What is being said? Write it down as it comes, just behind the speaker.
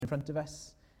front of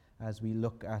us as we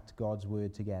look at God's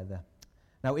word together.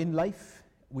 Now, in life,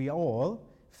 we all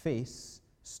face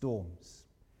storms.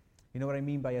 You know what I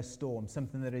mean by a storm?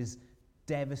 Something that is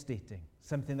devastating,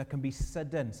 something that can be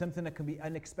sudden, something that can be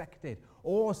unexpected,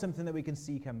 or something that we can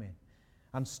see coming.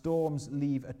 And storms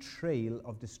leave a trail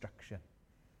of destruction.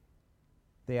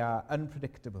 They are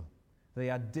unpredictable. They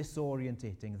are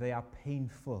disorientating. They are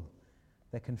painful.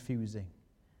 They're confusing.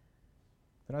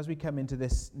 But as we come into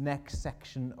this next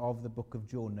section of the book of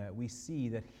Jonah, we see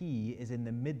that he is in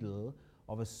the middle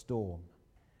of a storm.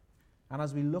 And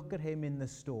as we look at him in the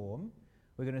storm,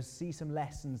 we're going to see some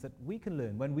lessons that we can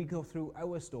learn when we go through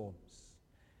our storms.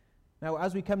 Now,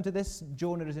 as we come to this,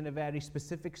 Jonah is in a very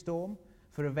specific storm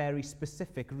for a very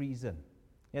specific reason.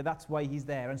 Yeah, that's why he's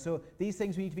there. And so these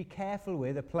things we need to be careful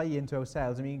with, apply into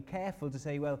ourselves, and being careful to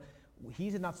say, well,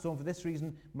 he's in that storm for this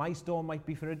reason, my storm might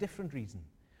be for a different reason.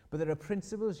 But there are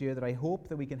principles here that I hope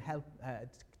that we can help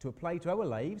to apply to our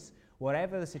lives,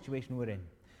 whatever the situation we're in.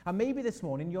 And maybe this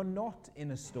morning you're not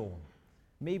in a storm.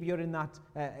 Maybe you're in that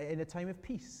in a time of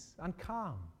peace and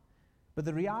calm. But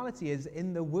the reality is,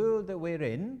 in the world that we're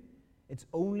in, it's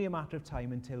only a matter of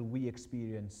time until we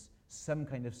experience some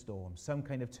kind of storm, some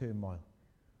kind of turmoil.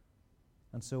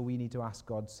 And so we need to ask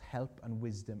God's help and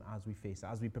wisdom as we face it,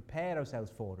 as we prepare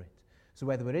ourselves for it. So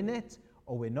whether we're in it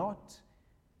or we're not,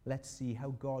 let's see how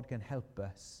God can help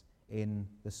us in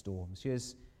the storms.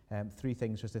 Here's 3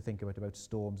 things for us to think about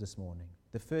storms this morning.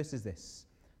 The first is this: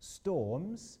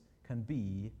 storms can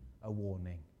be a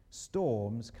warning.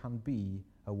 Storms can be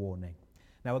a warning.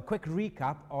 Now, a quick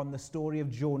recap on the story of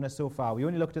Jonah so far. We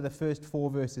only looked at the first 4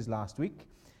 verses last week.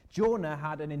 Jonah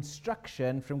had an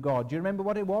instruction from God. Do you remember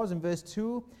what it was in verse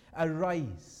 2?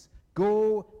 Arise,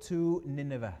 go to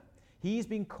Nineveh. He's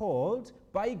been called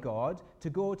by God to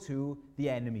go to the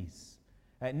enemies.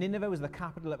 Nineveh was the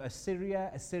capital of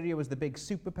Assyria. Assyria was the big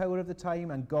superpower of the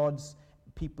time and God's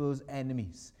people's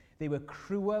enemies. They were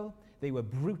cruel, they were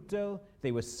brutal,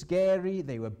 they were scary,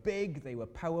 they were big, they were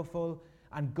powerful.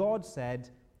 And God said,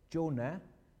 Jonah,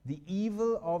 the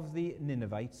evil of the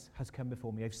Ninevites has come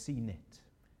before me. I've seen it.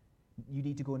 You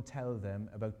need to go and tell them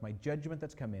about my judgment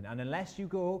that's come in. And unless you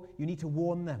go, you need to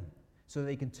warn them so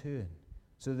they can turn,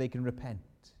 so they can repent.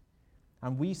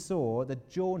 And we saw that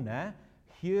Jonah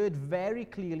heard very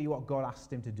clearly what God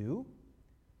asked him to do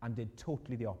and did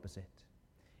totally the opposite.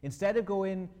 Instead of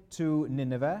going to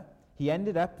Nineveh, he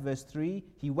ended up, verse 3,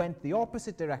 he went the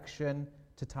opposite direction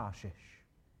to Tarshish.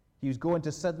 He was going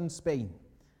to southern Spain.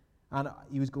 And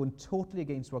he was going totally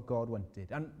against what God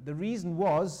wanted. And the reason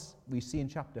was, we see in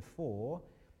chapter 4,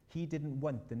 he didn't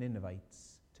want the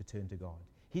Ninevites to turn to God.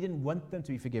 He didn't want them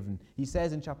to be forgiven. He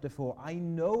says in chapter 4, I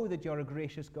know that you're a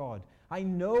gracious God. I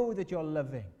know that you're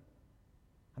loving.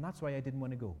 And that's why I didn't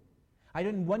want to go. I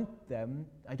don't want them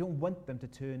to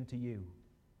turn to you.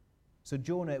 So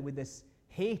Jonah, with this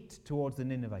hate towards the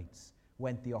Ninevites,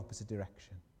 went the opposite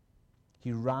direction.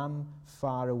 He ran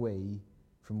far away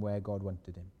from where God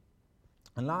wanted him.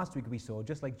 And last week we saw,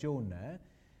 just like Jonah,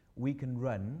 we can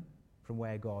run from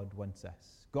where God wants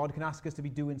us. God can ask us to be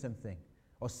doing something,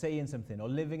 or saying something, or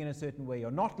living in a certain way,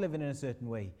 or not living in a certain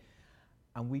way.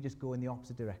 And we just go in the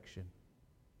opposite direction.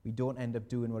 We don't end up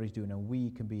doing what he's doing, and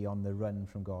we can be on the run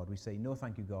from God. We say, no,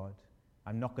 thank you, God.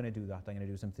 I'm not going to do that. I'm going to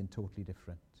do something totally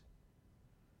different.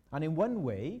 And in one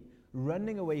way,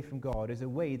 running away from God is a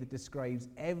way that describes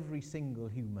every single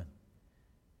human.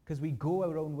 Because we go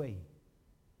our own way.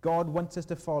 God wants us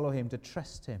to follow him, to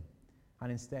trust him.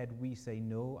 And instead we say,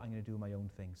 no, I'm going to do my own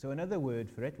thing. So another word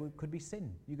for it could be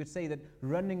sin. You could say that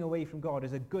running away from God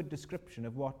is a good description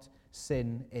of what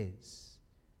sin is.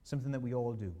 Something that we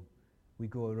all do. We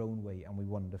go our own way and we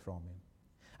wander from him.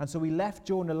 And so we left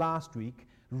Jonah last week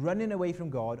running away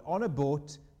from God on a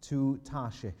boat to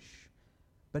Tarshish.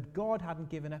 But God hadn't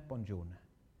given up on Jonah.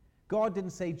 God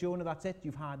didn't say, Jonah, that's it,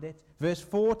 you've had it. Verse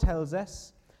 4 tells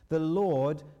us, the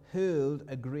Lord hurled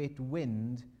a great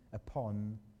wind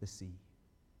upon the sea.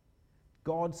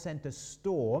 God sent a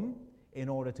storm in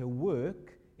order to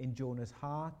work in Jonah's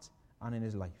heart and in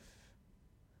his life.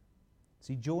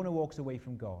 See, Jonah walks away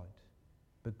from God,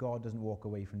 but God doesn't walk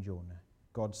away from Jonah.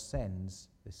 God sends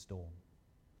this storm.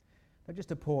 Now, just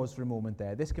to pause for a moment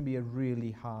there, this can be a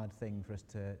really hard thing for us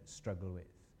to struggle with.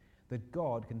 That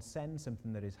God can send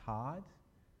something that is hard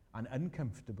and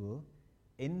uncomfortable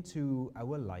into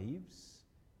our lives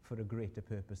for a greater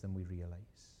purpose than we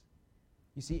realize.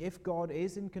 You see, if God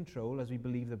is in control, as we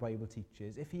believe the Bible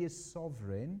teaches, if he is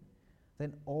sovereign,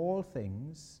 then all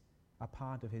things are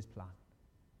part of his plan.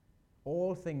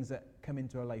 All things that come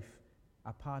into our life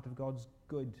are part of God's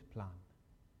good plan.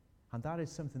 And that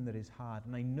is something that is hard.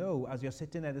 And I know, as you're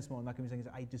sitting there this morning, that can be saying,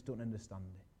 I just don't understand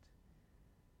it.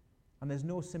 And there's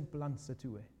no simple answer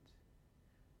to it.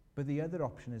 But the other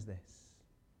option is this,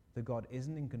 that God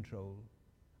isn't in control,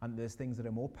 and there's things that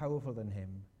are more powerful than him,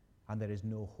 and there is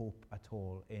no hope at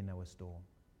all in our storm.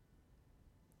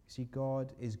 See,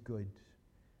 God is good,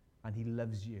 and he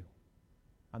loves you.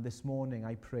 And this morning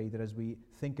I pray that as we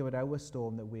think about our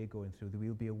storm that we're going through, that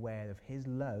we'll be aware of his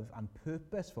love and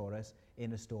purpose for us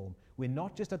in a storm. We're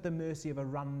not just at the mercy of a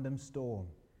random storm,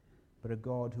 but a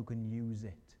God who can use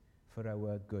it for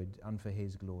our good and for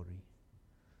his glory.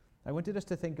 I wanted us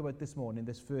to think about this morning,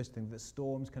 this first thing, that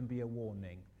storms can be a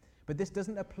warning. But this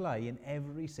doesn't apply in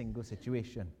every single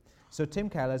situation. So Tim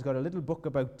Keller's got a little book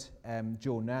about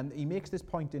Jonah, and he makes this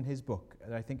point in his book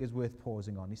that I think is worth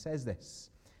pausing on. He says this: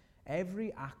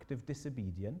 every act of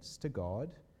disobedience to God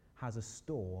has a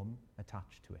storm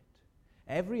attached to it.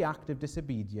 Every act of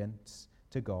disobedience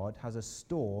to God has a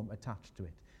storm attached to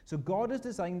it. So God has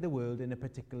designed the world in a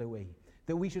particular way,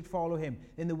 that we should follow him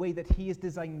in the way that he has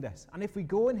designed us. And if we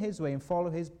go in his way and follow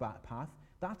his path,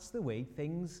 that's the way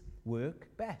things work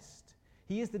best.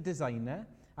 He is the designer,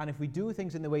 and if we do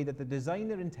things in the way that the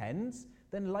designer intends,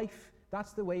 then life,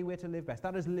 that's the way we're to live best.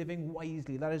 That is living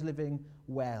wisely. That is living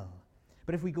well.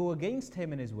 But if we go against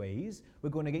him and his ways, we're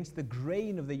going against the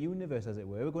grain of the universe, as it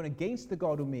were. We're going against the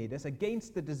God who made us,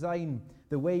 against the design,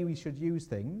 the way we should use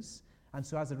things. And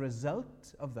so as a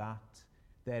result of that,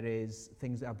 there is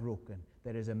things that are broken.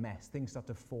 There is a mess. Things start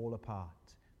to fall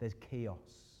apart. There's chaos.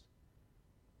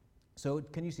 So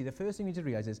can you see, the first thing we need to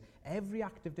realize is every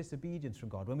act of disobedience from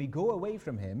God, when we go away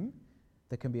from him,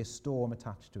 there can be a storm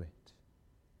attached to it.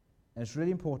 And it's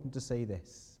really important to say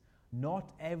this: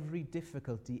 not every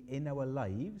difficulty in our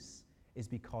lives is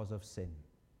because of sin.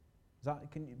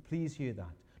 Can you please hear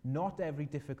that? Not every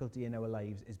difficulty in our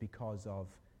lives is because of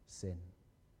sin.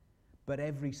 But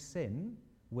every sin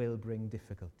will bring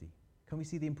difficulty. Can we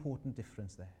see the important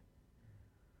difference there?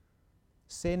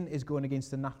 Sin is going against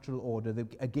the natural order,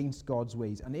 against God's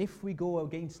ways. And if we go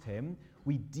against him,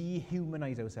 we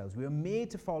dehumanize ourselves. We are made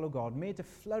to follow God, made to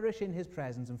flourish in his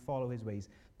presence and follow his ways.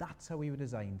 That's how we were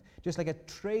designed. Just like a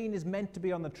train is meant to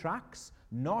be on the tracks,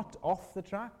 not off the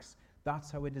tracks,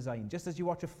 that's how we're designed. Just as you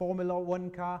watch a Formula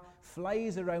 1 car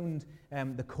flies around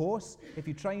the course, if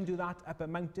you try and do that up a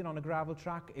mountain on a gravel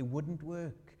track, it wouldn't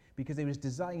work, because it was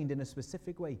designed in a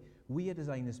specific way. We are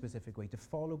designed in a specific way to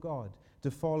follow God, to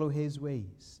follow his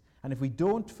ways. And if we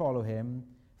don't follow him,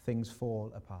 things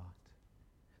fall apart.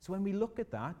 So when we look at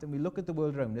that and we look at the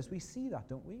world around us, we see that,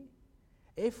 don't we?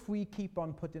 If we keep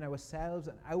on putting ourselves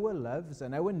and our loves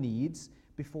and our needs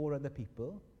before other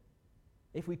people,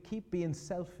 if we keep being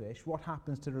selfish, what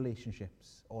happens to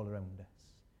relationships all around us?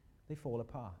 They fall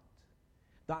apart.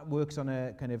 That works on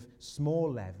a kind of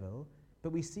small level,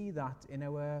 but we see that in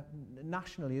our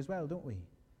nationally as well, don't we?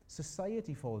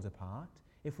 Society falls apart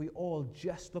if we all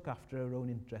just look after our own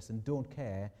interests and don't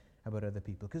care about other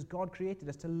people, because God created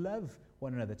us to love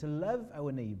one another, to love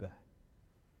our neighbour.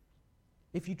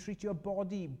 If you treat your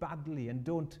body badly and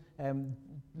don't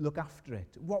look after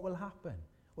it, what will happen?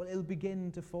 Well, it'll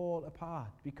begin to fall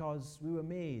apart, because we were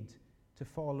made to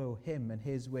follow him and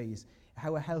his ways.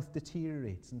 Our health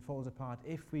deteriorates and falls apart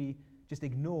if we just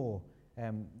ignore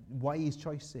wise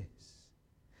choices.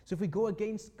 So if we go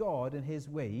against God and his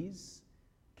ways,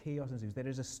 chaos ensues. There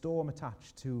is a storm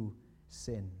attached to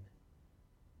sin.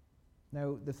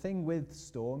 Now, the thing with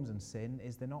storms and sin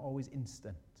is they're not always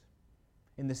instant.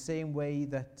 In the same way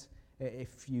that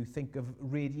if you think of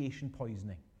radiation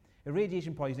poisoning.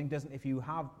 Radiation poisoning doesn't, if you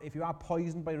are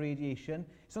poisoned by radiation,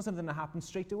 it's not something that happens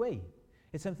straight away.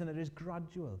 It's something that is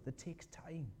gradual, that takes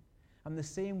time. And the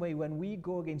same way, when we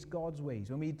go against God's ways,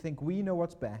 when we think we know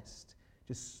what's best,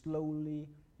 just slowly,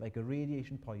 like a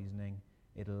radiation poisoning,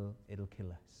 it'll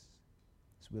kill us.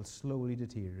 So we'll slowly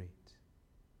deteriorate.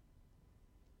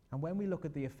 And when we look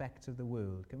at the effects of the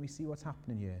world, can we see what's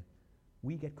happening here?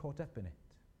 We get caught up in it.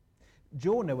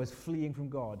 Jonah was fleeing from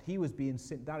God. He was being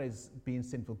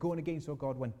sinful, going against what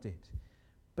God wanted.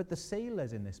 But the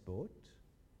sailors in this boat,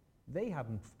 they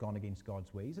hadn't gone against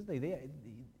God's ways, had they?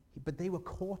 But they were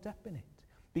caught up in it.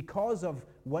 Because of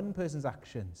one person's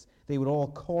actions, they were all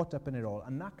caught up in it all.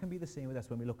 And that can be the same with us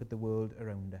when we look at the world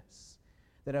around us.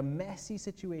 There are messy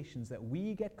situations that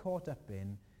we get caught up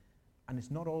in, and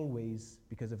it's not always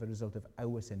because of a result of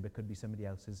our sin, but it could be somebody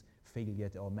else's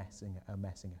failure or messing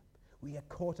up. We are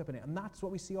caught up in it, and that's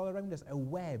what we see all around us, a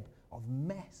web of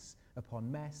mess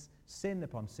upon mess, sin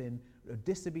upon sin,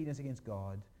 disobedience against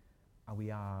God, and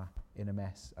we are in a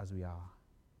mess as we are.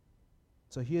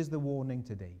 So here's the warning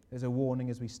today. There's a warning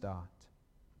as we start.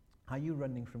 Are you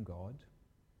running from God,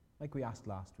 like we asked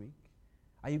last week?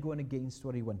 Are you going against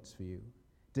what he wants for you?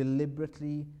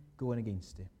 Deliberately going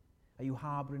against him? Are you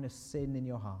harboring a sin in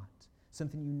your heart?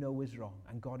 Something you know is wrong,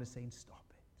 and God is saying, stop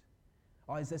it.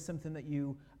 Or is there something that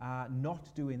you are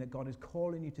not doing that God is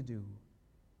calling you to do?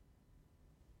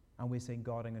 And we're saying,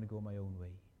 God, I'm going to go my own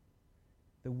way.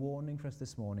 The warning for us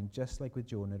this morning, just like with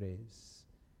Jonah, is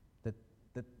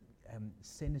that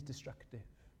sin is destructive.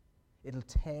 It'll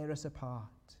tear us apart.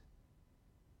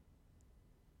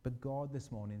 But God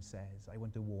this morning says, I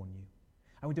want to warn you.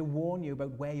 I want to warn you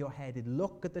about where you're headed.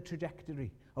 Look at the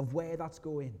trajectory of where that's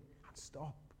going. And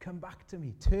stop. Come back to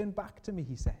me. Turn back to me,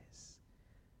 he says.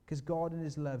 Because God in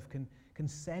his love can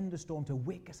send a storm to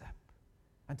wake us up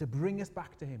and to bring us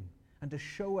back to him and to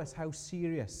show us how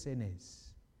serious sin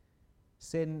is.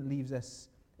 Sin leaves us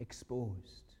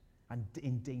exposed and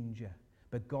in danger.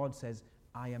 But God says,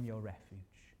 I am your refuge.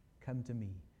 Come to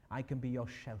me. I can be your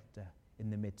shelter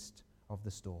in the midst of the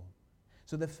storm.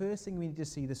 So the first thing we need to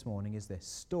see this morning is this.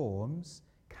 Storms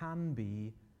can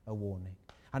be a warning.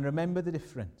 And remember the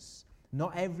difference.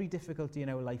 Not every difficulty in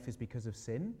our life is because of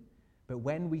sin, but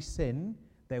when we sin,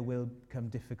 there will come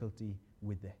difficulty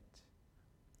with it.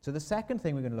 So the second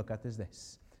thing we're going to look at is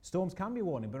this. Storms can be a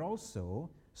warning, but also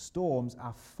storms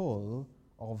are full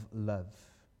of love.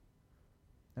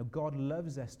 Now, God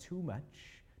loves us too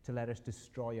much to let us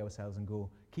destroy ourselves and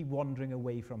keep wandering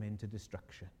away from him to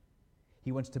destruction.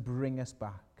 He wants to bring us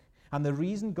back. And the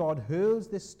reason God hurls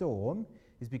this storm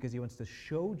is because he wants to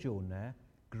show Jonah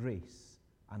grace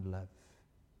and love.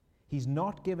 He's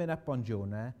not giving up on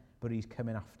Jonah, but he's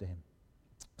coming after him.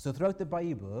 So throughout the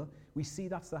Bible, we see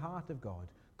that's the heart of God.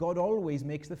 God always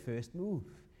makes the first move.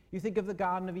 You think of the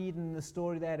Garden of Eden, the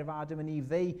story there of Adam and Eve.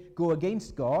 They go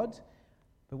against God,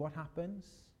 but what happens?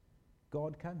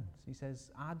 God comes. He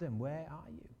says, Adam, where are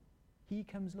you? He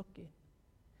comes looking.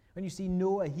 When you see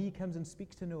Noah, he comes and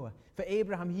speaks to Noah. For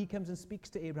Abraham, he comes and speaks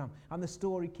to Abraham. And the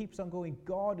story keeps on going.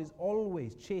 God is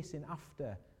always chasing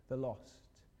after the lost.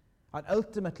 And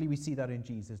ultimately, we see that in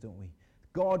Jesus, don't we?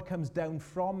 God comes down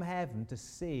from heaven to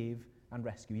save and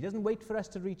rescue. He doesn't wait for us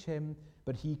to reach him,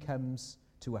 but he comes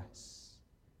to us.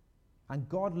 And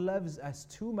God loves us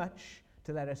too much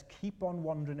to let us keep on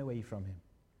wandering away from him.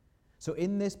 So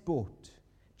in this boat,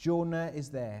 Jonah is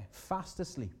there, fast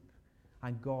asleep,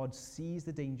 and God sees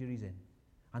the danger he's in,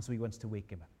 and so he wants to wake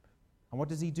him up. And what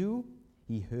does he do?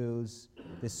 He hurls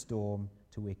this storm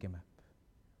to wake him up.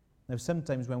 Now,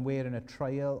 sometimes when we're in a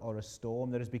trial or a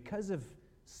storm that is because of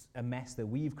a mess that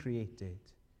we've created,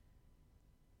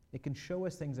 it can show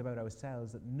us things about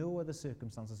ourselves that no other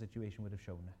circumstance or situation would have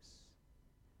shown us.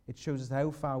 It shows us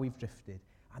how far we've drifted,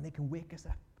 and it can wake us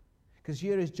up. Because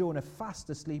here is Jonah fast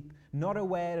asleep, not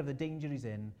aware of the danger he's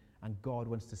in, and God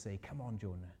wants to say, come on,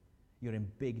 Jonah, you're in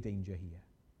big danger here.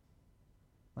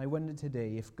 I wonder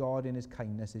today if God in his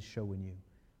kindness is showing you,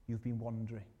 you've been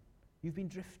wandering, you've been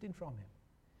drifting from him,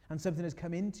 and something has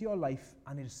come into your life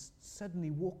and it has suddenly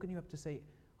woken you up to say,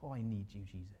 oh, I need you,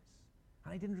 Jesus.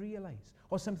 And I didn't realize.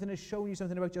 Or something has shown you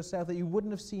something about yourself that you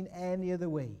wouldn't have seen any other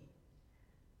way.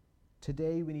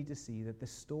 Today we need to see that the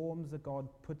storms that God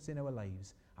puts in our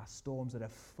lives are storms that are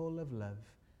full of love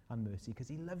and mercy because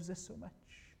he loves us so much.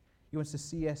 He wants to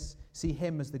see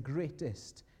him as the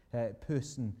greatest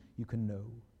person you can know.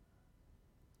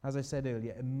 As I said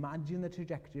earlier, imagine the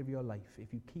trajectory of your life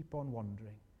if you keep on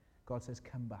wandering. God says,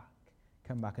 come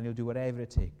back, and he'll do whatever it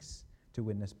takes to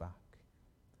win us back.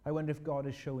 I wonder if God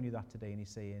has shown you that today and he's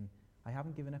saying, I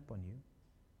haven't given up on you.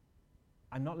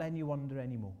 I'm not letting you wander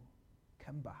anymore.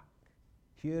 Come back.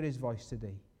 Hear his voice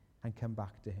today and come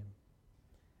back to him.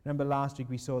 Remember last week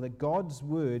we saw that God's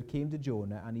word came to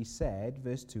Jonah and he said,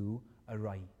 verse 2,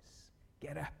 arise,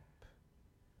 get up.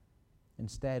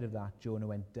 Instead of that, Jonah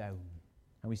went down.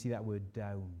 And we see that word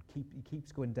down. He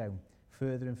keeps going down,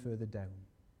 further and further down.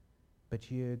 But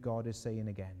here God is saying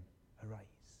again,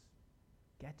 arise,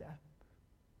 get up.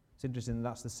 It's interesting,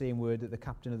 that's the same word that the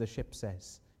captain of the ship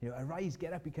says. Arise,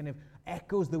 get up. He kind of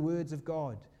echoes the words of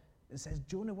God. It says,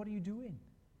 Jonah, what are you doing?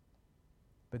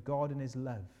 But God in his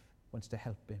love wants to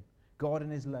help him. God in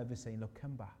his love is saying, look,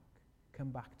 come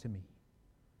back to me.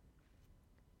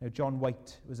 Now, John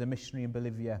White was a missionary in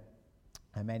Bolivia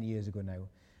many years ago now.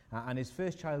 And his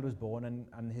first child was born,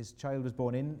 and his child was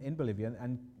born in Bolivia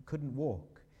and couldn't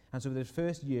walk. And so for his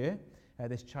first year,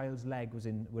 this child's leg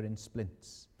were in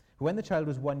splints. When the child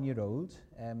was 1 year old,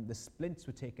 the splints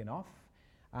were taken off,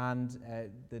 and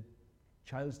the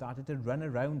child started to run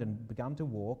around and began to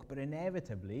walk, but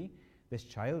inevitably, this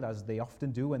child, as they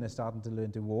often do when they're starting to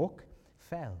learn to walk,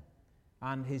 fell.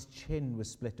 And his chin was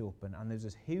split open, and there was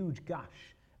this huge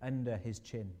gash under his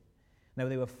chin. Now,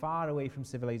 they were far away from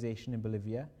civilization in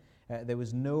Bolivia. There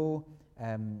was no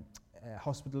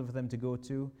hospital for them to go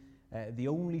to. The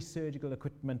only surgical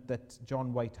equipment that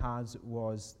John White has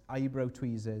was eyebrow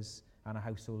tweezers and a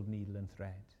household needle and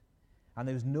thread. And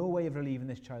there was no way of relieving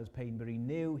this child's pain, but he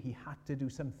knew he had to do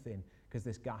something because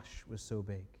this gash was so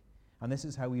big. And this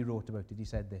is how he wrote about it. He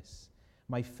said this: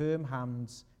 "My firm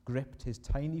hands gripped his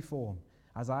tiny form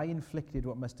as I inflicted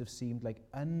what must have seemed like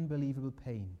unbelievable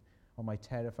pain on my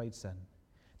terrified son.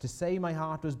 To say my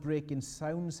heart was breaking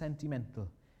sounds sentimental,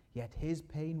 yet his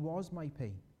pain was my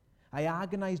pain. I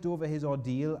agonized over his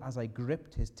ordeal as I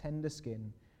gripped his tender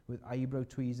skin with eyebrow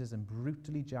tweezers and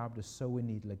brutally jabbed a sewing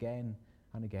needle again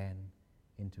and again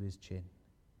into his chin."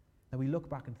 Now we look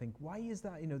back and think, why is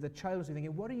that? The child was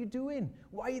thinking, what are you doing?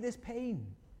 Why this pain?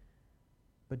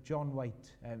 But John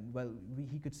White,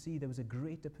 he could see there was a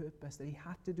greater purpose, that he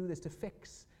had to do this to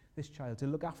fix this child, to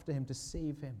look after him, to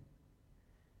save him.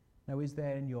 Now, is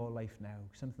there in your life now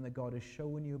something that God has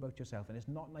shown you about yourself? And it's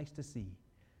not nice to see,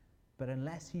 but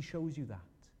unless he shows you that,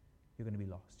 you're going to be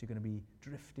lost. You're going to be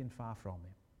drifting far from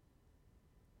him.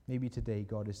 Maybe today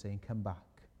God is saying, come back.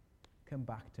 Come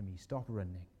back to me. Stop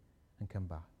running and come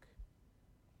back.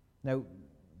 Now,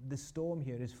 the storm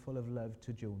here is full of love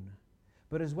to Jonah.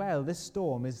 But as well, this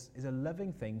storm is a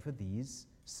loving thing for these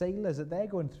sailors that they're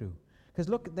going through. Because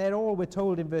look, we're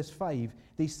told in verse 5,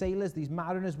 these sailors, these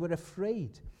mariners were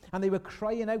afraid. And they were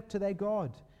crying out to their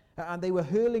God. And they were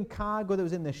hurling cargo that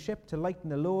was in the ship to lighten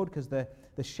the load because the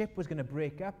ship was going to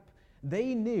break up.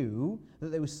 They knew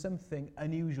that there was something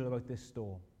unusual about this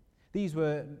storm. These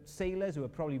were sailors who were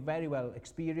probably very well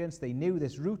experienced. They knew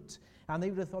this route, and they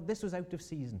would have thought this was out of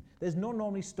season. There's not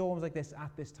normally storms like this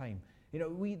at this time.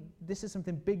 This is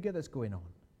something bigger that's going on.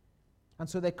 And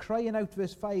so they're crying out,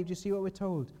 verse 5, do you see what we're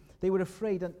told? They were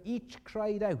afraid, and each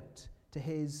cried out to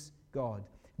his God.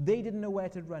 They didn't know where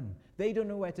to run. They don't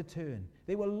know where to turn.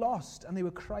 They were lost, and they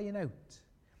were crying out.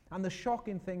 And the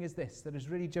shocking thing is this, that has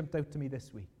really jumped out to me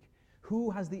this week.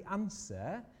 Who has the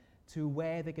answer to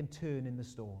where they can turn in the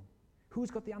storm?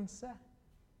 Who's got the answer?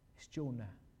 It's Jonah.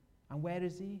 And where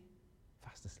is he?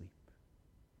 Fast asleep.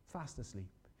 Fast asleep.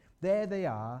 There they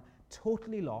are,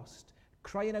 totally lost,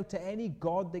 crying out to any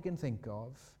god they can think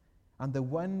of, and the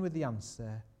one with the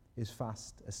answer is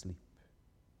fast asleep.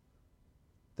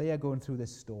 They are going through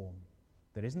this storm.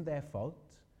 That isn't their fault,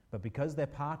 but because they're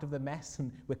part of the mess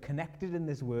and we're connected in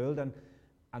this world,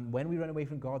 and when we run away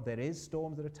from God, there is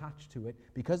storms that are attached to it.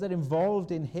 Because they're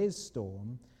involved in his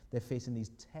storm, they're facing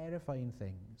these terrifying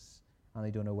things, and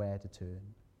they don't know where to turn.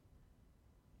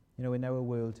 In our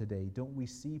world today, don't we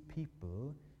see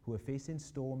people who are facing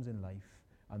storms in life,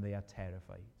 and they are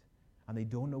terrified, and they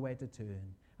don't know where to turn,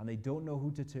 and they don't know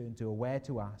who to turn to or where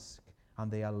to ask,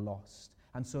 and they are lost.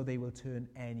 And so they will turn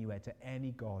anywhere, to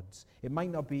any gods. It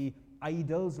might not be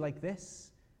idols like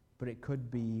this, but it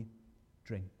could be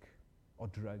drink or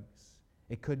drugs.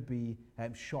 It could be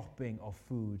shopping or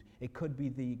food. It could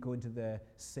be going to the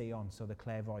seance or the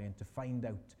clairvoyant to find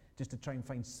out, just to try and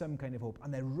find some kind of hope.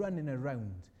 And they're running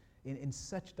around in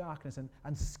such darkness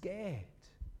and scared.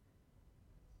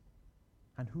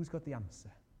 And who's got the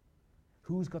answer?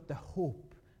 Who's got the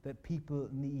hope that people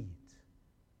need?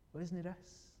 Well, isn't it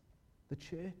us? The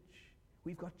church.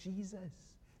 We've got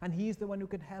Jesus. And he's the one who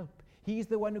can help. He's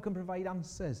the one who can provide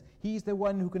answers. He's the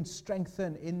one who can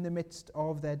strengthen in the midst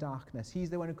of their darkness. He's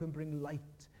the one who can bring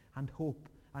light and hope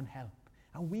and help.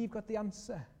 And we've got the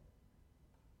answer.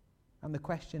 And the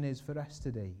question is for us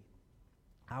today,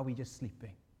 are we just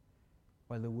sleeping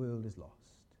while the world is lost?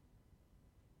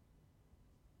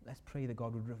 Let's pray that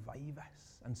God would revive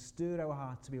us and stir our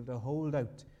hearts to be able to hold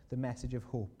out the message of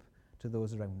hope to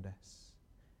those around us.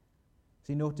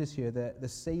 See, notice here that the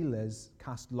sailors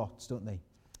cast lots, don't they?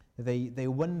 They're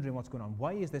wondering what's going on.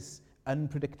 Why is this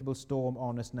unpredictable storm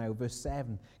on us now? Verse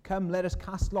 7, come, let us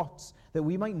cast lots, that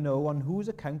we might know on whose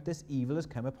account this evil has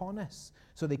come upon us.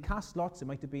 So they cast lots. It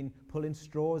might have been pulling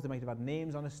straws. They might have had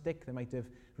names on a stick. They might have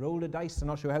rolled a dice. I'm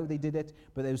not sure how they did it,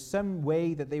 but there was some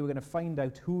way that they were going to find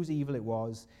out whose evil it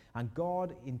was. And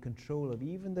God, in control of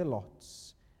even the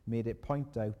lots, made it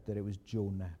point out that it was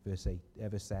Jonah, verse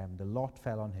 7. The lot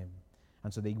fell on him.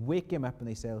 And so they wake him up and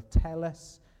they say, tell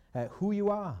us who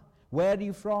you are. Where are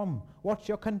you from? What's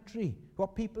your country?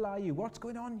 What people are you? What's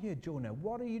going on here, Jonah?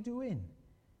 What are you doing?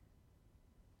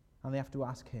 And they have to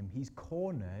ask him. He's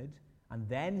cornered, and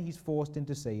then he's forced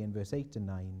into saying, in verse 8 and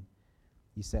 9,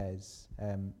 he says,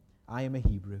 I am a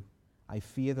Hebrew. I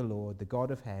fear the Lord, the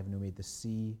God of heaven, who made the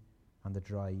sea and the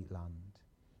dry land.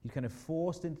 He's kind of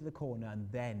forced into the corner, and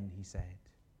then he said,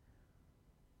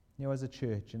 as a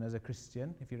church and as a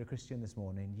Christian, if you're a Christian this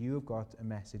morning, you have got a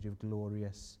message of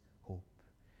glorious hope.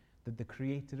 That the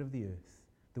creator of the earth,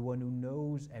 the one who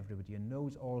knows everybody and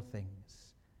knows all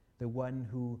things, the one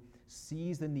who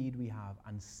sees the need we have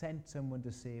and sent someone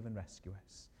to save and rescue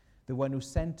us. The one who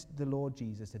sent the Lord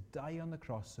Jesus to die on the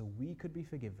cross so we could be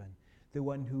forgiven. The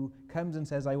one who comes and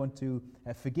says, I want to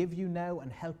forgive you now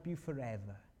and help you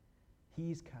forever.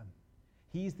 He's come.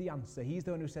 He's the answer. He's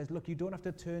the one who says, look, you don't have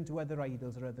to turn to other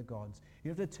idols or other gods.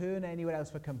 You don't have to turn anywhere else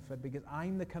for comfort, because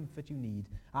I'm the comfort you need.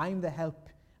 I'm the help.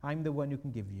 I'm the one who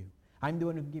can give you. I'm the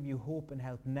one who can give you hope and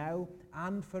help now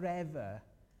and forever.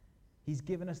 He's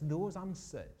given us those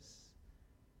answers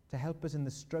to help us in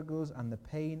the struggles and the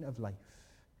pain of life.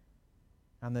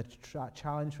 And the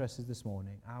challenge for us is this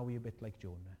morning, are we a bit like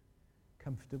Jonah?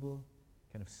 Comfortable,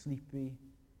 kind of sleepy,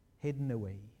 hidden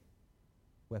away,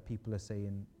 where people are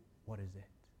saying, what is it?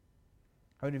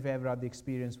 How many of you ever had the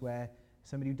experience where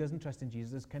somebody who doesn't trust in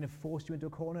Jesus has kind of forced you into a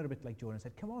corner a bit like Jonah and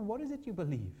said, come on, what is it you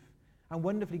believe? And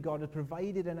wonderfully, God has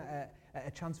provided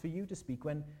a chance for you to speak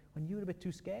when you were a bit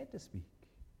too scared to speak.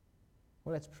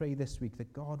 Well, let's pray this week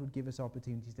that God would give us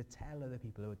opportunities to tell other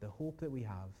people about the hope that we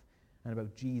have and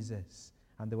about Jesus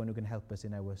and the one who can help us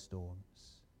in our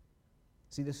storms.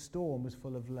 See, the storm was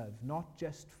full of love, not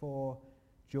just for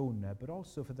Jonah, but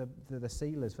also for the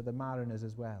sailors, for the mariners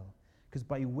as well. Because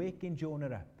by waking Jonah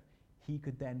up, he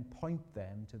could then point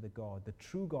them to the God, the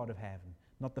true God of heaven,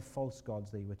 not the false gods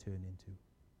they were turning to.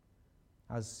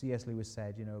 As C.S. Lewis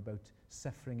said, about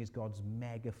suffering is God's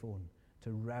megaphone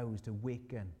to rouse, to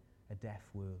waken a deaf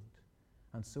world.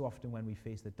 And so often when we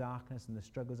face the darkness and the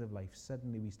struggles of life,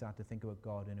 suddenly we start to think about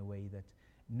God in a way that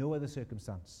no other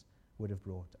circumstance would have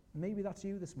brought. Maybe that's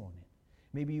you this morning.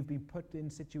 Maybe you've been put in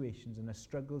situations and the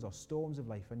struggles or storms of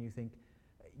life, and you think,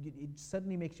 it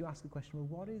suddenly makes you ask the question,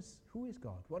 well, who is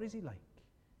God? What is he like?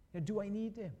 Do I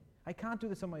need him? I can't do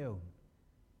this on my own.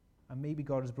 And maybe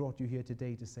God has brought you here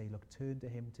today to say, look, turn to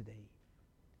him today.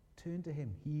 Turn to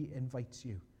him. He invites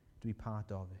you to be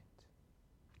part of it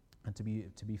and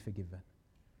to be forgiven.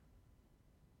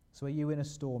 So are you in a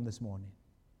storm this morning?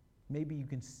 Maybe you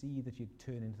can see that you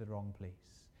turn into the wrong place.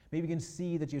 Maybe you can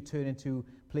see that you turn into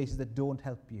places that don't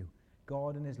help you.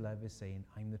 God in his love is saying,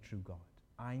 I'm the true God.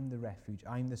 I'm the refuge.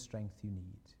 I'm the strength you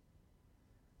need.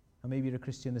 And maybe you're a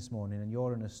Christian this morning and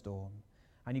you're in a storm,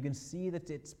 and you can see that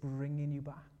it's bringing you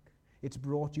back. It's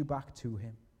brought you back to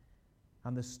him.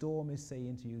 And the storm is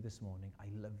saying to you this morning, I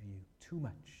love you too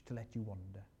much to let you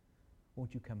wander.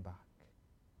 Won't you come back?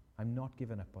 I'm not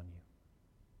giving up on you.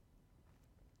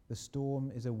 The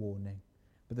storm is a warning,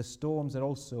 but the storms are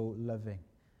also loving.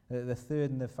 The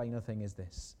third and the final thing is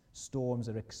this. Storms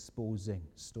are exposing.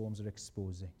 Storms are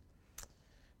exposing.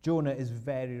 Jonah is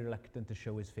very reluctant to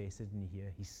show his face, isn't he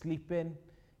here? He's sleeping.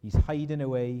 He's hiding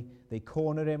away. They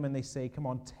corner him and they say, come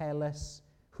on, tell us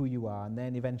who you are. And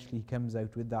then eventually he comes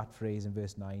out with that phrase in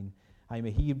verse 9. I'm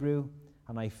a Hebrew,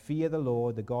 and I fear the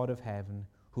Lord, the God of heaven,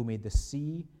 who made the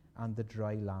sea and the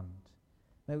dry land.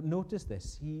 Now, notice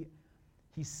this. He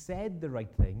said the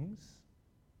right things,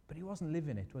 but he wasn't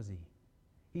living it, was he?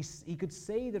 He could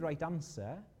say the right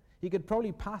answer. He could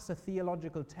probably pass a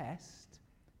theological test,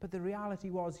 but the reality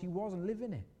was he wasn't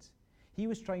living it. He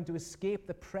was trying to escape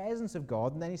the presence of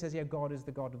God, and then he says, yeah, God is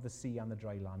the God of the sea and the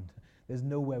dry land. There's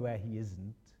nowhere where he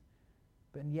isn't.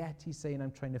 But yet he's saying,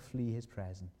 I'm trying to flee his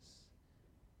presence.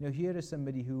 Here is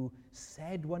somebody who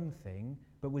said one thing,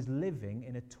 but was living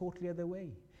in a totally other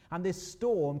way. And this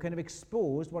storm kind of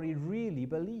exposed what he really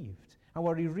believed and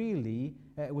what he really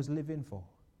was living for.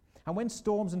 And when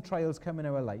storms and trials come in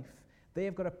our life, they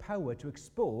have got a power to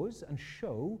expose and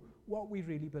show what we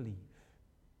really believe.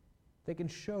 They can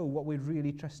show what we're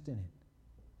really trusting in.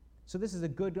 So this is a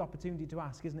good opportunity to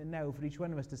ask, isn't it now, for each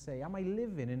one of us to say, am I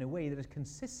living in a way that is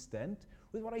consistent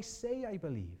with what I say I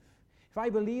believe? If I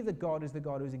believe that God is the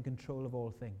God who is in control of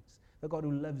all things, the God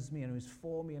who loves me and who is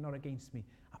for me and not against me,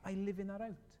 am I living that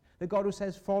out? The God who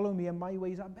says, follow me and my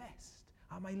ways are best,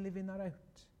 am I living that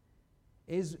out?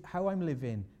 Is how I'm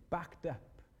living backed up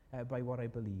by what I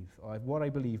believe, or what I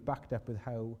believe backed up with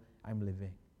how I'm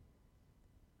living?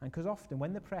 And because often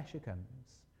when the pressure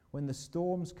comes, when the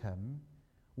storms come,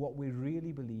 what we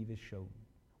really believe is shown.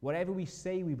 Whatever we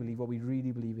say we believe, what we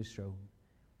really believe is shown.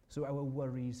 So our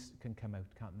worries can come out,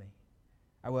 can't they?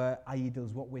 Our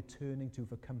idols, what we're turning to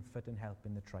for comfort and help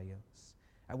in the trials.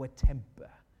 Our temper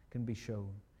can be shown.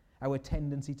 Our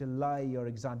tendency to lie or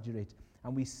exaggerate.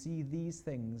 And we see these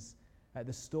things,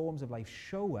 the storms of life,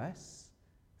 show us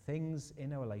things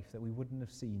in our life that we wouldn't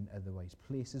have seen otherwise.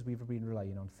 Places we've been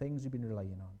relying on, things we've been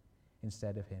relying on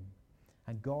instead of him.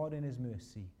 And God in his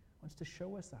mercy wants to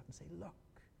show us that and say,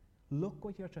 look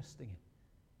what you're trusting in.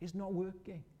 It's not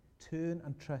working. Turn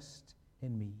and trust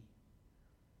in me.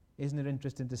 Isn't it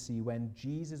interesting to see when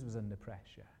Jesus was under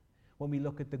pressure? When we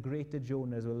look at the greater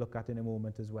Jonah, as we'll look at in a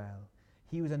moment as well,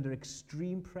 He was under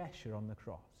extreme pressure on the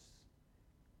cross.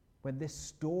 When this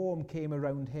storm came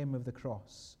around him of the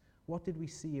cross, what did we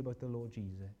see about the Lord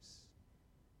Jesus?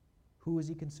 Who was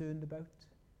he concerned about?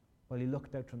 Well, he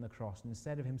looked out from the cross, and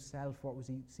instead of himself, what was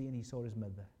he seeing? He saw his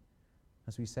mother.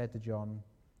 As we said to John,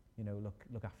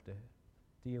 look after her.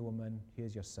 Dear woman,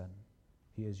 here's your son.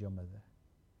 Here's your mother.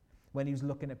 When he was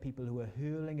looking at people who were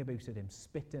hurling about at him,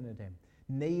 spitting at him,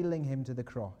 nailing him to the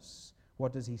cross,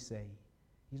 what does he say?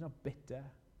 He's not bitter.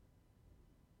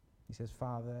 He says,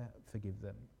 Father, forgive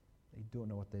them. They don't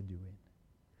know what they're doing.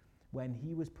 When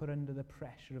he was put under the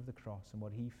pressure of the cross and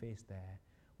what he faced there,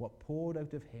 what poured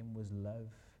out of him was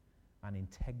love and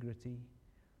integrity.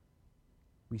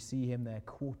 We see him there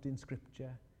quoting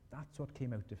scripture. That's what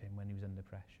came out of him when he was under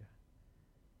pressure.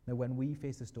 Now, when we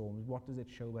face the storms, what does it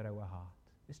show about our heart?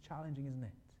 It's challenging, isn't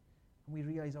it? And we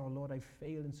realize, oh Lord, I've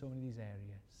failed in so many of these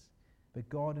areas. But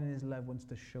God in his love wants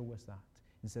to show us that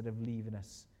instead of leaving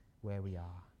us where we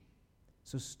are.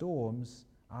 So storms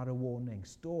are a warning.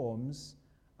 Storms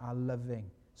are loving.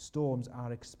 Storms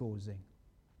are exposing.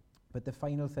 But the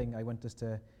final thing I want us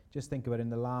to just think about in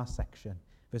the last section,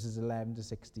 verses 11 to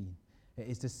 16,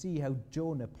 is to see how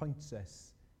Jonah points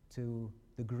us to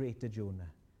the greater Jonah,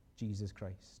 Jesus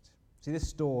Christ. See, this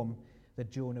storm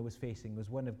that Jonah was facing was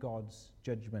one of God's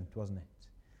judgment, wasn't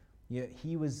it?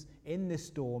 He was in this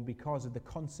storm because of the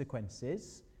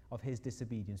consequences of his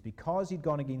disobedience. Because he'd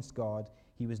gone against God,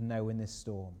 he was now in this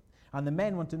storm. And the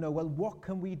men want to know, well, what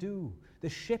can we do? The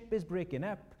ship is breaking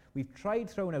up. We've tried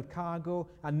throwing out cargo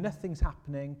and nothing's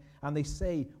happening. And they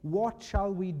say, what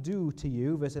shall we do to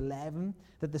you, verse 11,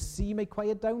 that the sea may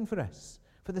quiet down for us?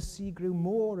 For the sea grew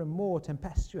more and more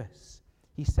tempestuous.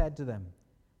 He said to them,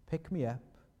 pick me up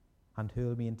and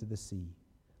hurl me into the sea.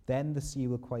 Then the sea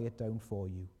will quiet down for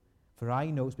you. For I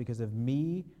know it's because of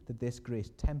me that this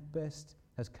great tempest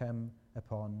has come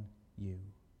upon you.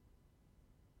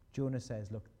 Jonah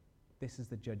says, look, this is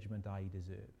the judgment I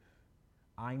deserve.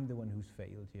 I'm the one who's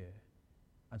failed here.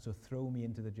 And so throw me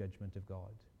into the judgment of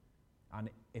God. And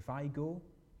if I go,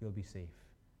 you'll be safe.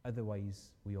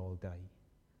 Otherwise, we all die.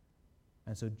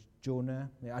 And so Jonah,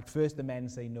 at first the men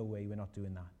say, no way, we're not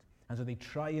doing that. And so they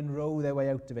try and row their way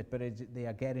out of it, but they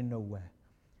are getting nowhere.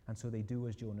 And so they do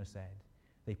as Jonah said.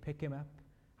 They pick him up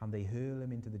and they hurl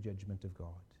him into the judgment of God.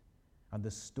 And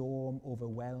the storm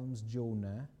overwhelms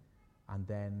Jonah, and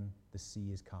then the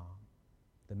sea is calm.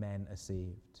 The men are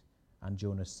saved, and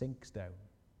Jonah sinks down.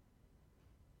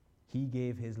 He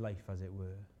gave his life, as it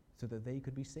were, so that they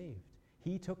could be saved.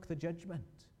 He took the judgment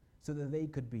so that they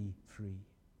could be free.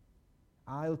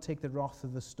 I'll take the wrath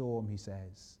of the storm, he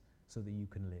says, so that you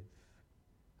can live,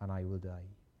 and I will die.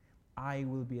 I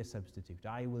will be a substitute.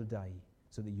 I will die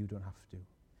so that you don't have to.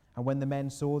 And when the men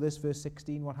saw this, verse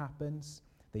 16, what happens?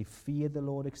 They feared the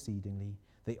Lord exceedingly.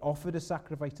 They offered a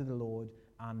sacrifice to the Lord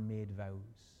and made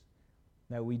vows.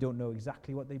 Now, we don't know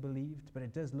exactly what they believed, but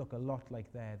it does look a lot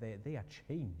like they are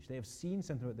changed. They have seen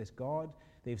something about this God.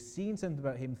 They've seen something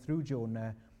about him through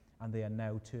Jonah, and they are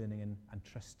now turning and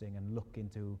trusting and looking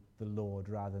to the Lord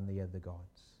rather than the other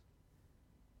gods.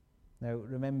 Now,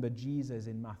 remember, Jesus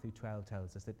in Matthew 12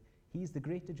 tells us that he's the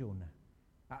greater Jonah.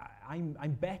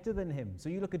 I'm better than him. So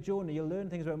you look at Jonah, you'll learn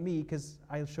things about me because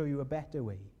I'll show you a better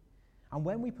way. And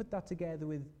when we put that together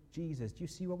with Jesus, do you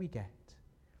see what we get?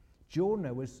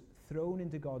 Jonah was thrown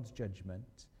into God's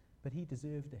judgment, but he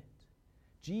deserved it.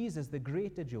 Jesus, the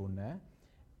greater Jonah,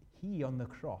 he on the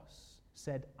cross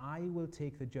said, I will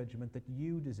take the judgment that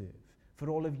you deserve for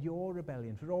all of your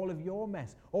rebellion, for all of your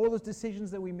mess, all those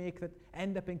decisions that we make that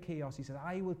end up in chaos. He said,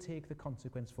 I will take the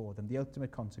consequence for them, the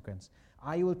ultimate consequence.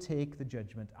 I will take the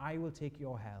judgment. I will take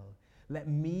your hell. Let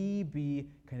me be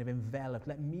kind of enveloped.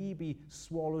 Let me be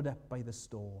swallowed up by the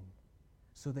storm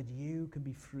so that you can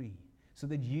be free, so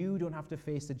that you don't have to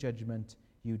face the judgment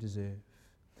you deserve.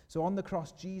 So on the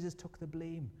cross, Jesus took the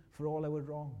blame for all our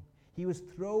wrong. He was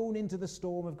thrown into the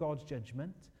storm of God's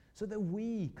judgment so that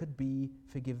we could be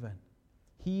forgiven.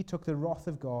 He took the wrath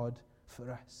of God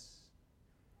for us.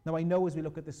 Now, I know as we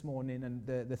look at this morning and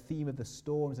the theme of the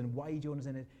storms and why Jonah's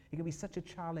in it, it can be such a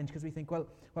challenge because we think, well,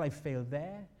 I failed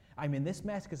there. I'm in this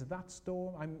mess because of that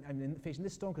storm. I'm facing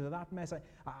this storm because of that mess.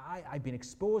 I've been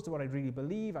exposed to what I really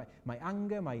believe. My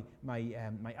anger, my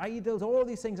idols, all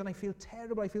these things, and I feel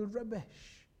terrible. I feel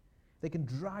rubbish. They can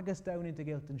drag us down into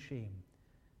guilt and shame.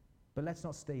 But let's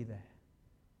not stay there,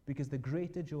 because the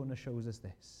greater Jonah shows us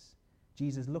this.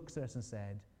 Jesus looks at us and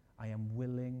said, I am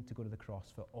willing to go to the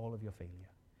cross for all of your failure.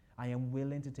 I am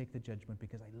willing to take the judgment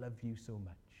because I love you so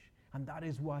much. And that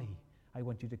is why I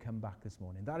want you to come back this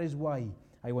morning. That is why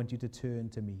I want you to turn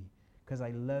to me, because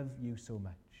I love you so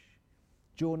much.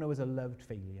 Jonah was a loved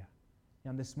failure.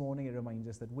 And this morning it reminds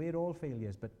us that we're all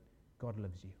failures, but God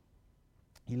loves you.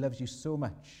 He loves you so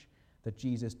much that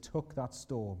Jesus took that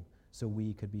storm so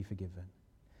we could be forgiven.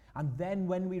 And then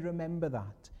when we remember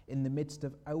that, in the midst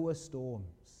of our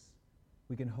storms,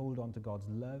 we can hold on to God's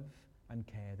love and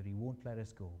care, that he won't let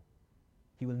us go.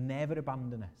 He will never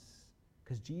abandon us,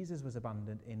 because Jesus was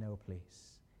abandoned in our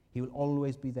place. He will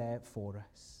always be there for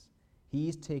us.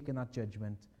 He's taken that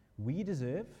judgment we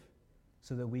deserve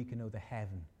so that we can know the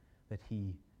heaven that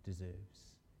he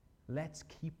deserves. Let's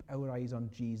keep our eyes on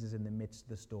Jesus in the midst of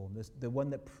the storm, the one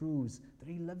that proves that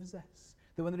he loves us,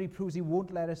 the one that he proves he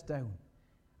won't let us down,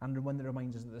 and the one that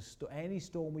reminds us that any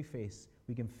storm we face,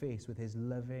 we can face with his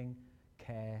loving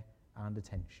care and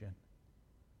attention.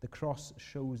 The cross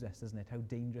shows us, doesn't it, how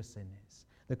dangerous sin is.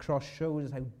 The cross shows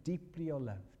us how deeply you're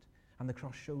loved, and the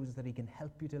cross shows us that he can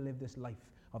help you to live this life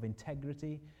of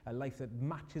integrity, a life that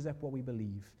matches up what we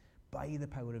believe by the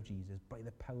power of Jesus, by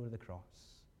the power of the cross.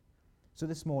 So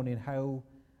this morning, how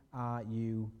are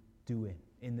you doing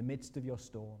in the midst of your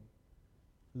storm?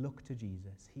 Look to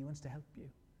Jesus. He wants to help you.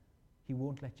 He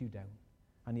won't let you down.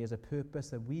 And he has a purpose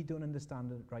that we don't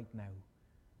understand it right now.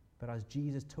 But as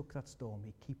Jesus took that storm,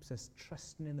 he keeps us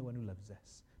trusting in the one who loves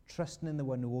us, trusting in the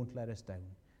one who won't let us down,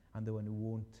 and the one who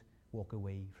won't walk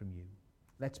away from you.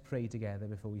 Let's pray together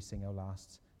before we sing our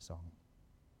last song.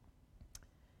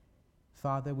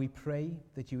 Father, we pray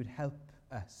that you would help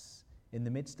us in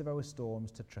the midst of our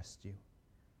storms to trust you.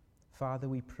 Father,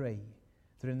 we pray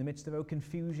that in the midst of our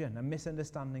confusion and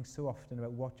misunderstanding so often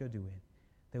about what you're doing,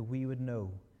 that we would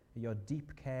know your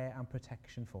deep care and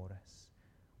protection for us.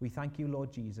 We thank you,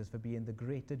 Lord Jesus, for being the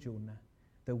greater Jonah,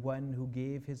 the one who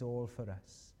gave his all for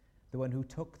us, the one who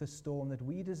took the storm that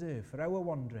we deserve for our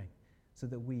wandering, so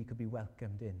that we could be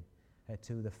welcomed in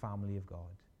to the family of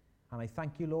God. And I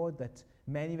thank you, Lord, that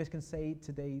many of us can say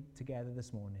today together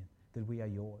this morning that we are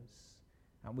yours.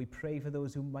 And we pray for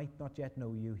those who might not yet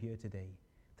know you here today,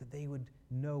 that they would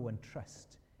know and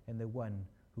trust in the one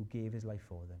who gave his life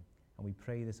for them. And we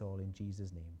pray this all in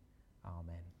Jesus' name.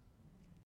 Amen.